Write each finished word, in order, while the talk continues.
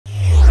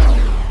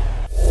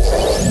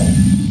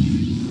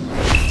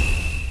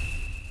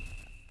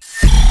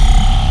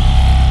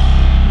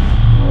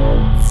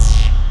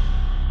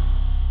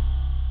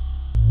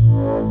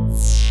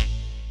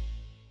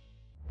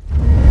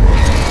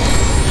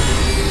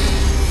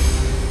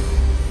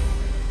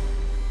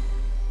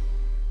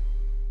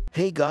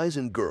Hey guys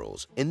and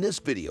girls, in this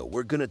video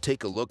we're gonna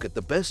take a look at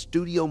the best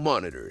studio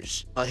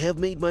monitors. I have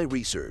made my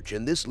research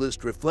and this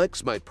list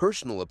reflects my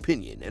personal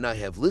opinion, and I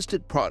have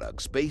listed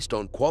products based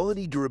on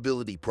quality,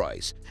 durability,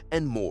 price,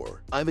 and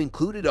more. I've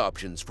included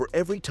options for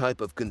every type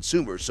of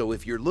consumer, so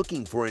if you're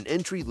looking for an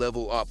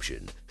entry-level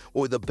option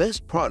or the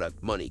best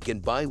product money can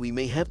buy, we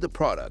may have the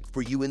product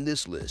for you in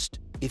this list.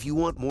 If you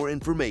want more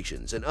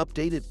information and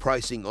updated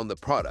pricing on the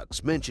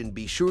products mentioned,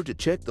 be sure to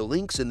check the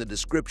links in the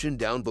description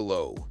down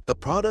below. The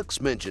products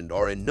mentioned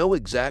are in no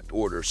exact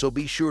order, so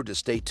be sure to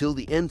stay till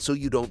the end so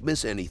you don't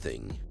miss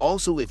anything.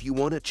 Also, if you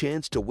want a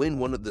chance to win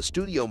one of the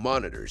studio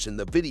monitors in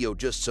the video,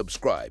 just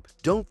subscribe.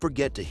 Don't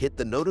forget to hit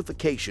the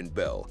notification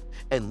bell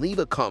and leave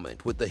a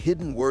comment with the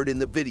hidden word in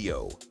the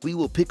video. We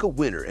will pick a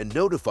winner and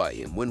notify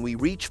him when we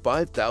reach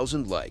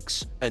 5,000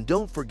 likes. And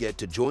don't forget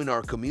to join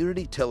our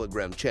community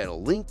Telegram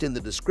channel linked in the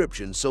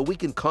description so we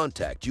can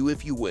contact you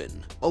if you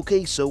win.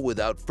 Okay, so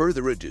without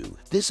further ado,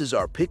 this is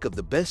our pick of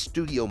the best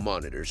studio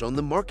monitors on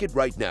the market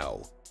right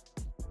now.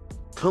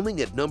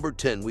 Coming at number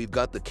 10, we've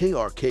got the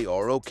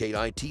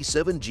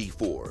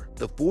KRKROKIT7G4.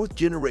 The fourth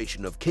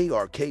generation of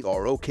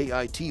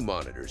KRKROKIT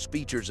monitors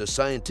features a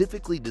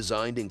scientifically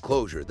designed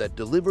enclosure that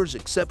delivers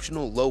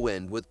exceptional low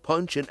end with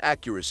punch and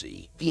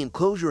accuracy. The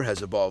enclosure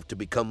has evolved to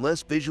become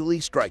less visually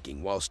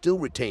striking while still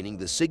retaining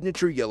the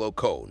signature yellow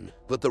cone.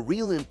 But the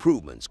real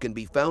improvements can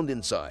be found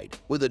inside,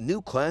 with a new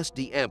Class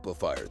D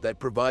amplifier that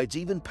provides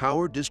even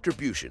power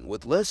distribution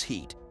with less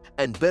heat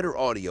and better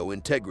audio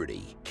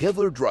integrity.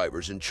 Kevlar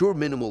drivers ensure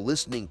minimal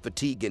listening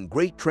fatigue and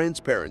great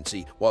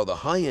transparency, while the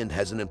high end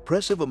has an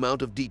impressive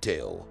amount of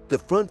detail. The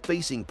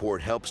front-facing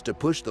port helps to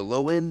push the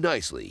low end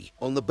nicely.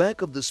 On the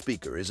back of the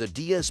speaker is a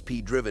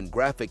DSP-driven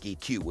graphic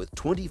EQ with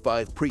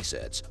 25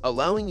 presets,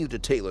 allowing you to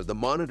tailor the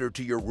monitor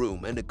to your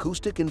room and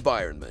acoustic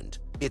environment.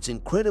 It's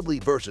incredibly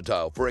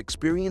versatile for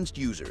experienced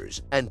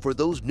users, and for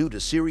those new to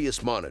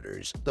serious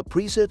monitors, the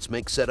presets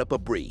make setup a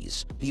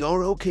breeze. The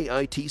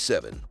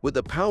ROKIT7, with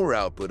a power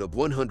output of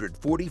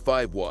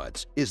 145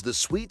 watts, is the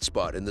sweet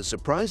spot in the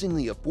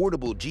surprisingly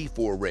affordable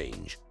G4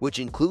 range, which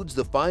includes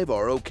the 5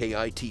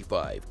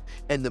 ROKIT5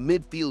 and the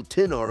midfield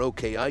 10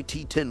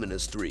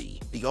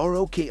 ROKIT10-3. The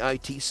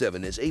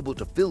ROKIT7 is able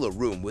to fill a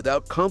room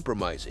without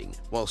compromising,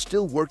 while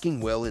still working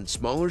well in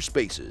smaller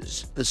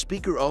spaces. The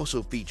speaker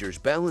also features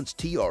balanced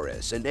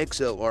TRS and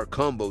XLR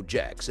combo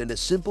jacks and a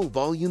simple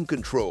volume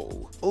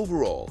control.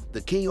 Overall,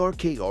 the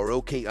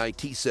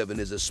KRKROKIT7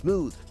 is a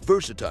smooth,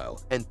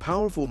 versatile, and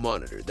powerful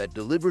monitor that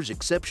delivers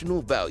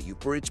exceptional value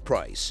for its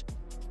price.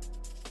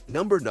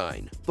 Number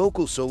 9.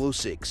 Focal Solo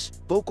 6.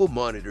 Focal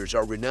monitors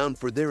are renowned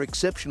for their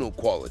exceptional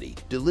quality,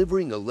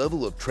 delivering a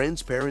level of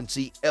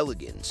transparency,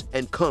 elegance,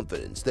 and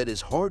confidence that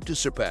is hard to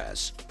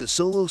surpass. The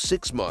Solo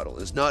 6 model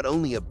is not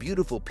only a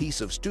beautiful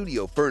piece of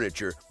studio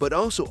furniture, but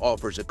also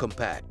offers a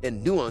compact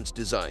and nuanced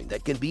design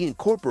that can be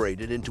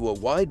incorporated into a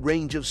wide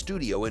range of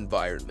studio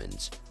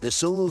environments. The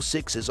Solo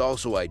 6 is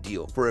also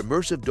ideal for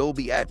immersive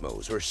Dolby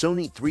Atmos or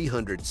Sony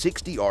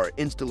 360R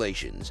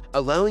installations,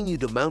 allowing you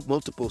to mount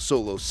multiple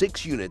Solo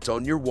 6 units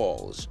on your walls.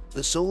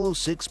 The Solo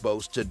 6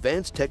 boasts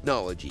advanced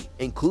technology,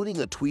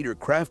 including a tweeter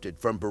crafted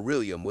from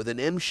beryllium with an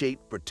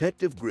M-shaped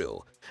protective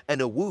grille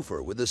and a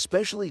woofer with a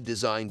specially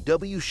designed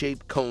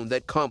W-shaped cone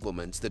that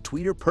complements the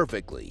tweeter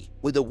perfectly.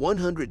 With a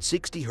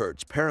 160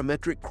 Hz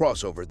parametric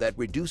crossover that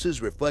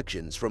reduces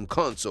reflections from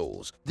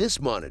consoles,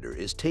 this monitor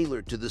is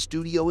tailored to the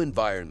studio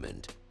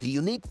environment. The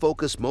unique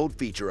focus mode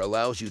feature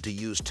allows you to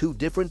use two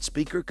different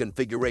speaker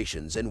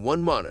configurations in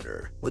one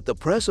monitor. With the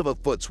press of a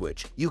foot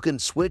switch, you can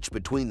switch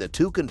between the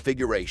two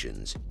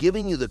configurations,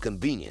 giving you the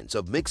convenience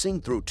of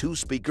mixing through two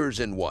speakers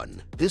in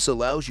one. This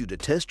allows you to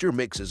test your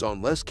mixes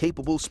on less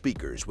capable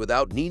speakers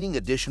without needing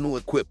additional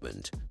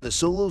equipment. The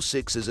Solo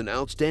 6 is an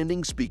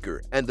outstanding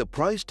speaker, and the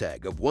price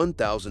tag of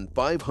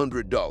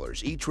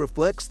 $1,500 each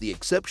reflects the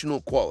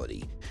exceptional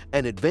quality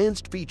and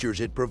advanced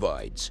features it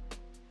provides.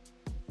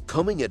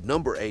 Coming at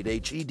number 8,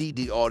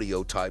 HEDD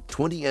Audio Type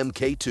 20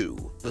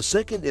 MK2. The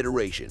second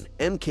iteration,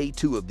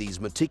 MK2, of these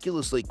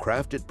meticulously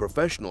crafted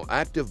professional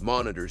active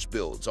monitors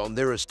builds on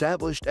their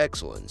established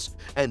excellence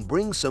and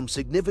brings some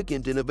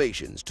significant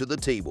innovations to the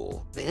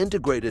table. The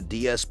integrated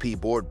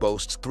DSP board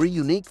boasts three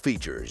unique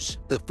features.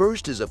 The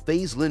first is a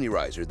phase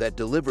linearizer that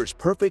delivers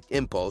perfect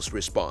impulse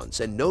response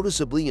and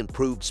noticeably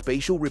improved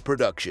spatial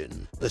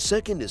reproduction. The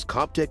second is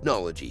COP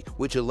technology,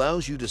 which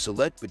allows you to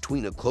select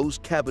between a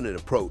closed cabinet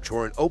approach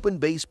or an open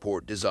base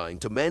port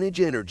designed to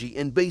manage energy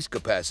and base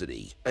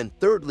capacity. And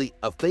thirdly,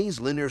 a phase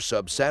linear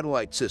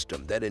sub-satellite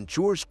system that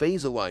ensures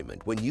phase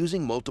alignment when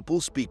using multiple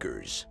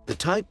speakers. The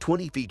Type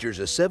 20 features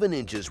a 7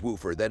 inches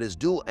woofer that is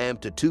dual amp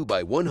to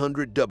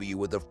 2x100W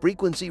with a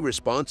frequency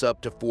response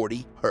up to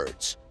 40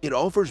 Hz. It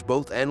offers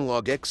both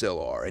analog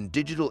XLR and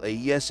digital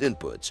AES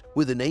inputs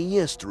with an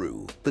AES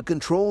through. The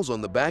controls on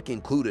the back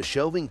include a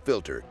shelving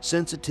filter,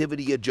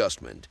 sensitivity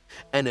adjustment,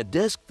 and a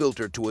desk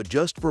filter to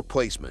adjust for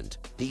placement.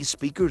 These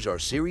speakers are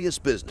serious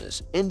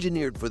business,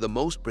 engineered for the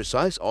most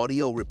precise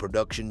audio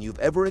reproduction you've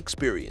ever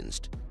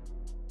experienced.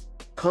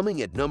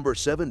 Coming at number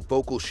 7,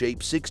 Focal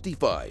Shape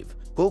 65.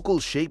 Focal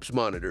Shapes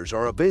monitors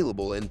are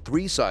available in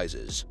 3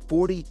 sizes: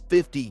 40,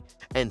 50,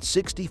 and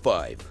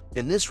 65.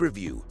 In this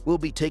review, we'll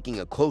be taking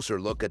a closer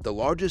look at the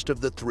largest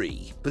of the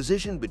 3.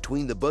 Positioned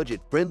between the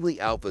budget-friendly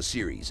Alpha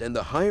series and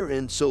the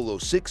higher-end Solo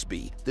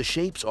 6B, the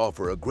Shapes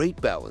offer a great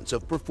balance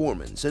of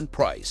performance and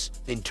price.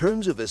 In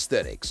terms of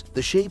aesthetics,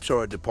 the Shapes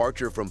are a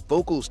departure from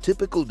Focal's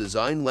typical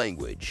design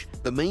language.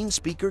 The main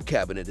speaker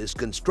cabinet is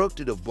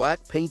constructed of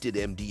black painted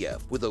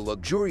MDF with a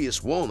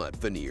luxurious walnut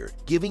veneer,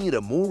 giving it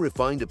a more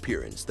refined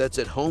appearance that's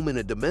at home in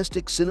a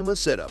domestic cinema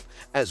setup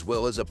as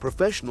well as a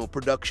professional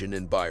production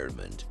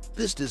environment.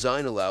 This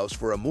design allows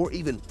for a more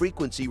even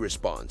frequency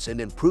response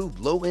and improved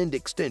low-end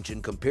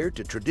extension compared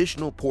to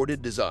traditional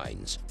ported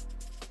designs.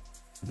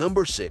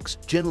 Number 6.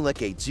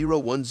 Genelec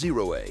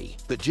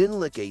 8010A. The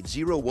Genelec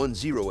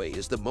 8010A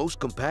is the most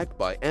compact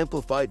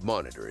bi-amplified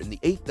monitor in the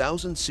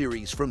 8000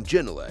 series from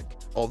Genelec.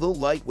 Although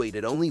lightweight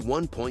at only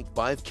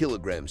 1.5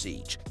 kilograms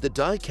each, the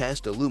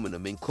die-cast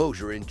aluminum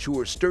enclosure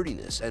ensures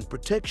sturdiness and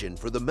protection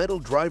for the metal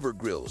driver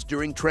grills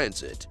during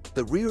transit.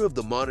 The rear of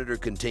the monitor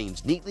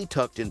contains neatly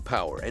tucked-in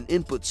power and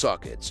input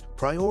sockets,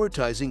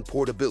 prioritizing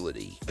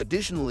portability.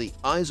 Additionally,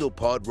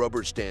 isopod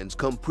rubber stands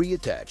come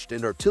pre-attached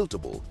and are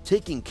tiltable,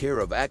 taking care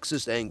of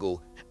axis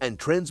angle and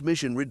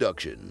transmission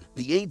reduction.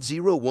 The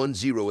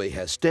 8010A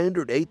has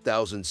standard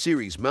 8000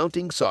 series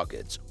mounting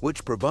sockets,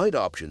 which provide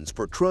options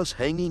for truss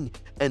hanging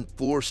and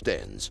floor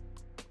stands.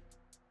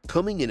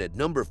 Coming in at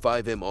number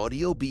 5, M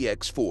Audio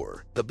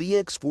BX4. The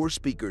BX4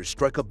 speakers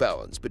strike a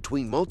balance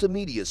between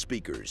multimedia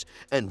speakers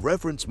and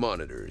reference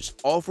monitors,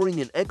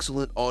 offering an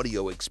excellent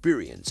audio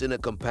experience in a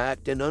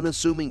compact and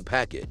unassuming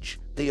package.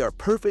 They are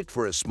perfect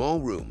for a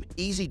small room,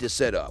 easy to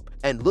set up,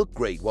 and look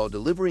great while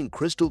delivering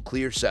crystal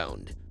clear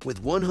sound.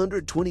 With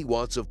 120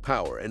 watts of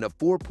power and a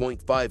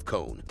 4.5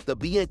 cone, the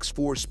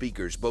BX4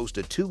 speakers boast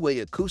a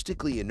two-way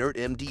acoustically inert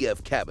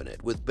MDF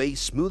cabinet with bass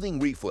smoothing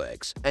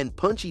reflex and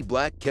punchy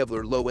black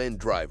Kevlar low-end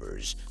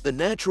drivers. The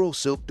natural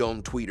silk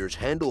dome tweeters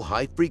handle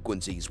high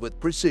frequencies with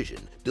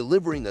precision,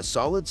 delivering a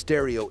solid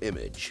stereo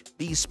image.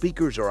 These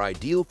speakers are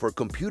ideal for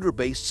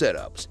computer-based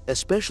setups,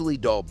 especially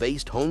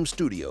DAW-based home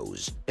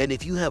studios. And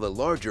if you have a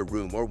larger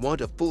room or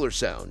want a fuller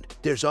sound,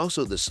 there's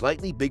also the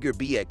slightly bigger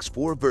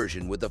BX4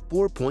 version with a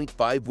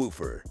 4.5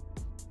 woofer.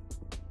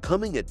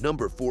 Coming at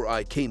number 4,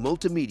 IK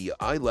Multimedia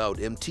iLoud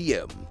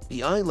MTM. The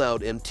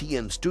iLoud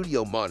MTM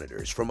studio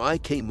monitors from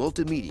IK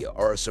Multimedia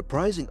are a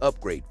surprising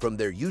upgrade from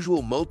their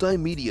usual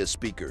multimedia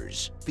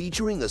speakers.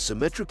 Featuring a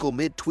symmetrical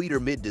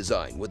mid-tweeter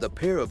mid-design with a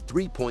pair of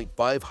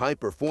 3.5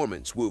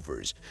 high-performance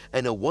woofers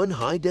and a 1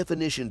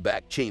 high-definition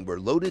back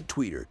chamber loaded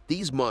tweeter,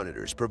 these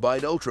monitors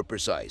provide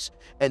ultra-precise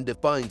and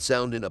defined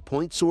sound in a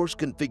point source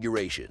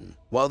configuration.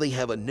 While they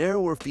have a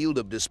narrower field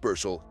of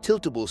dispersal,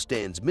 tiltable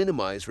stands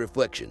minimize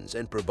reflections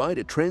and provide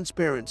a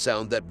transparent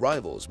sound that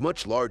rivals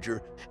much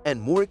larger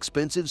and more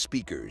expensive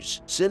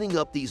speakers. Setting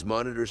up these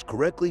monitors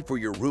correctly for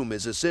your room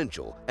is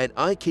essential, and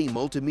IK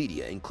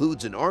Multimedia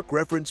includes an ARC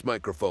reference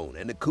microphone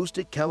and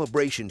acoustic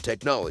calibration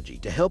technology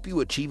to help you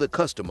achieve a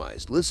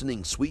customized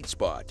listening sweet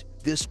spot.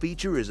 This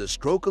feature is a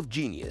stroke of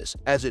genius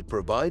as it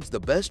provides the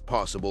best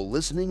possible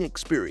listening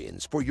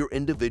experience for your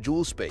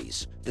individual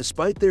space.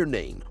 Despite their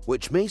name,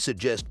 which may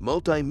suggest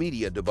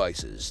multimedia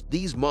devices,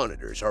 these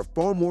monitors are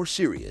far more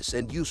serious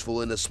and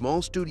useful in a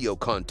small studio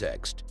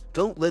context.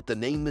 Don't let the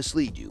name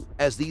mislead you,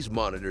 as these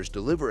monitors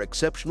deliver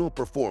exceptional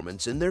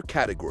performance in their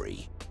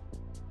category.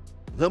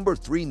 Number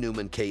 3,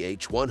 Neumann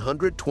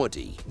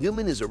KH120.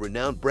 Neumann is a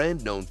renowned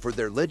brand known for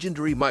their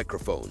legendary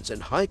microphones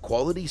and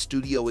high-quality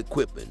studio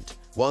equipment.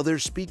 While their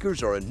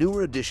speakers are a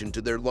newer addition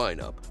to their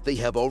lineup, they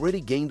have already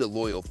gained a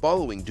loyal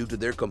following due to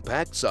their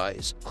compact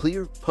size,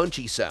 clear,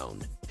 punchy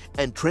sound,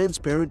 and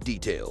transparent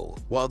detail.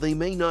 While they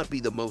may not be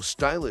the most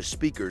stylish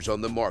speakers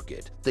on the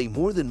market, they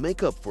more than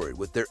make up for it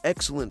with their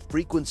excellent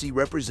frequency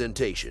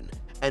representation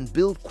and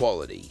build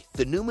quality.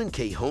 The Neumann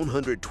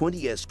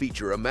KH120S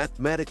feature a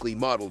mathematically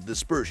modeled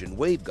dispersion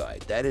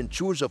waveguide that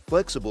ensures a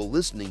flexible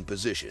listening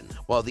position,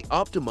 while the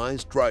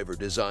optimized driver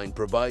design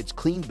provides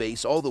clean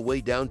bass all the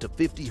way down to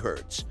 50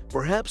 Hz.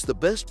 Perhaps the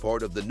best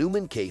part of the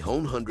Neumann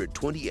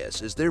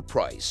KH120S is their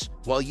price.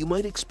 While you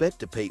might expect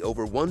to pay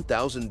over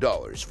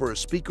 $1,000 for a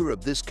speaker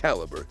of this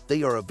caliber,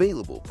 they are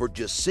available for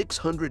just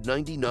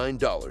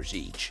 $699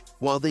 each.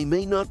 While they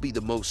may not be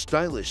the most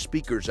stylish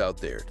speakers out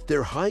there,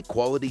 their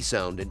high-quality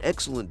sound and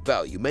excellent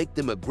value make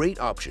them a great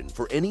option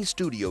for any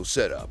studio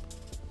setup.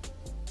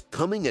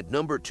 Coming at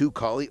number 2,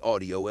 Kali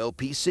Audio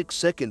LP6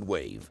 Second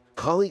Wave.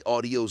 Kali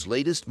Audio's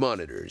latest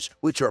monitors,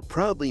 which are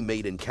proudly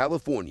made in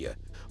California,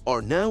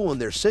 are now on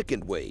their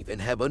second wave and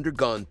have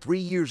undergone 3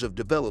 years of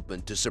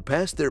development to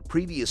surpass their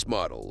previous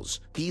models.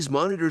 These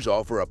monitors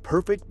offer a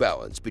perfect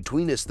balance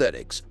between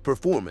aesthetics,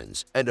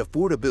 performance, and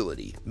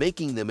affordability,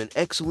 making them an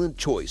excellent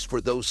choice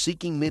for those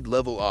seeking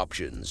mid-level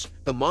options.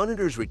 The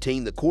monitors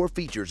retain the core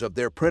features of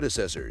their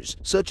predecessors,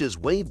 such as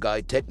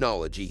waveguide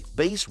technology,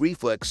 bass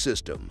reflex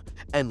system,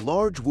 and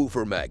large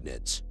woofer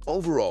magnets.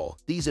 Overall,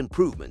 these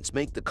improvements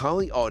make the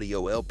Kali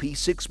Audio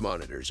LP6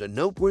 monitors a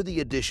noteworthy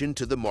addition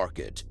to the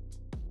market.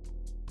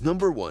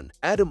 Number 1.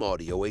 Atom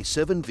Audio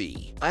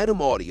A7V.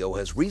 Atom Audio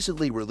has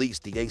recently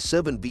released the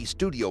A7V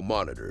Studio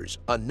monitors,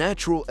 a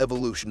natural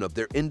evolution of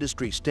their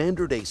industry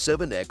standard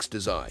A7X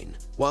design.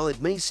 While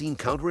it may seem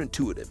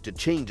counterintuitive to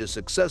change a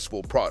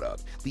successful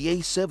product, the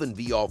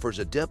A7V offers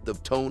a depth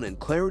of tone and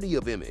clarity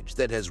of image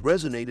that has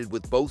resonated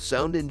with both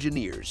sound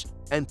engineers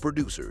and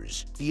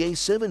producers. The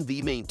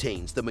A7V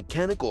maintains the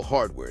mechanical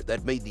hardware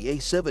that made the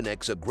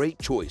A7X a great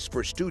choice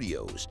for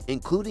studios,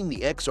 including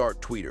the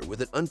X-Art tweeter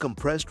with an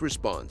uncompressed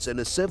response and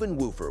a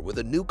 7-woofer with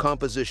a new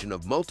composition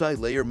of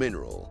multi-layer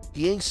mineral.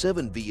 The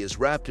A7V is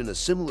wrapped in a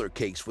similar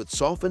case with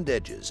softened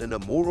edges and a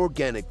more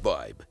organic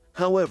vibe.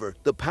 However,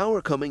 the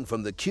power coming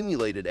from the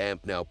cumulated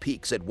amp now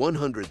peaks at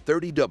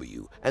 130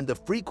 W, and the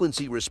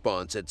frequency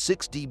response at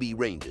 6 dB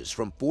ranges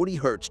from 40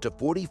 Hz to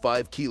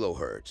 45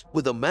 kHz,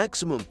 with a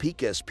maximum peak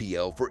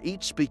SPL for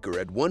each speaker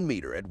at 1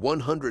 meter at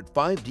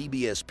 105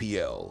 dB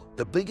SPL.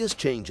 The biggest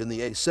change in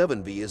the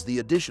A7V is the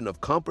addition of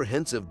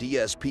comprehensive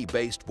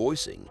DSP-based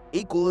voicing,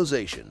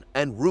 equalization,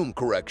 and room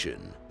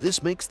correction.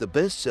 This makes the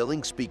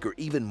best-selling speaker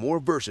even more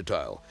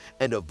versatile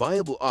and a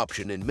viable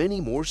option in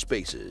many more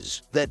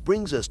spaces. That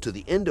brings us to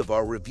the end of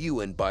our review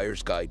and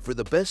buyer's guide for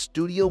the best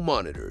studio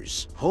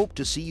monitors. Hope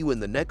to see you in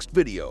the next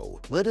video.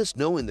 Let us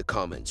know in the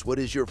comments what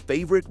is your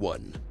favorite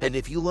one. And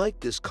if you like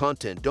this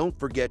content, don't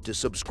forget to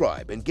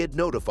subscribe and get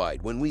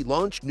notified when we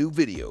launch new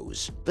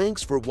videos.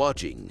 Thanks for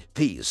watching.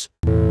 Peace.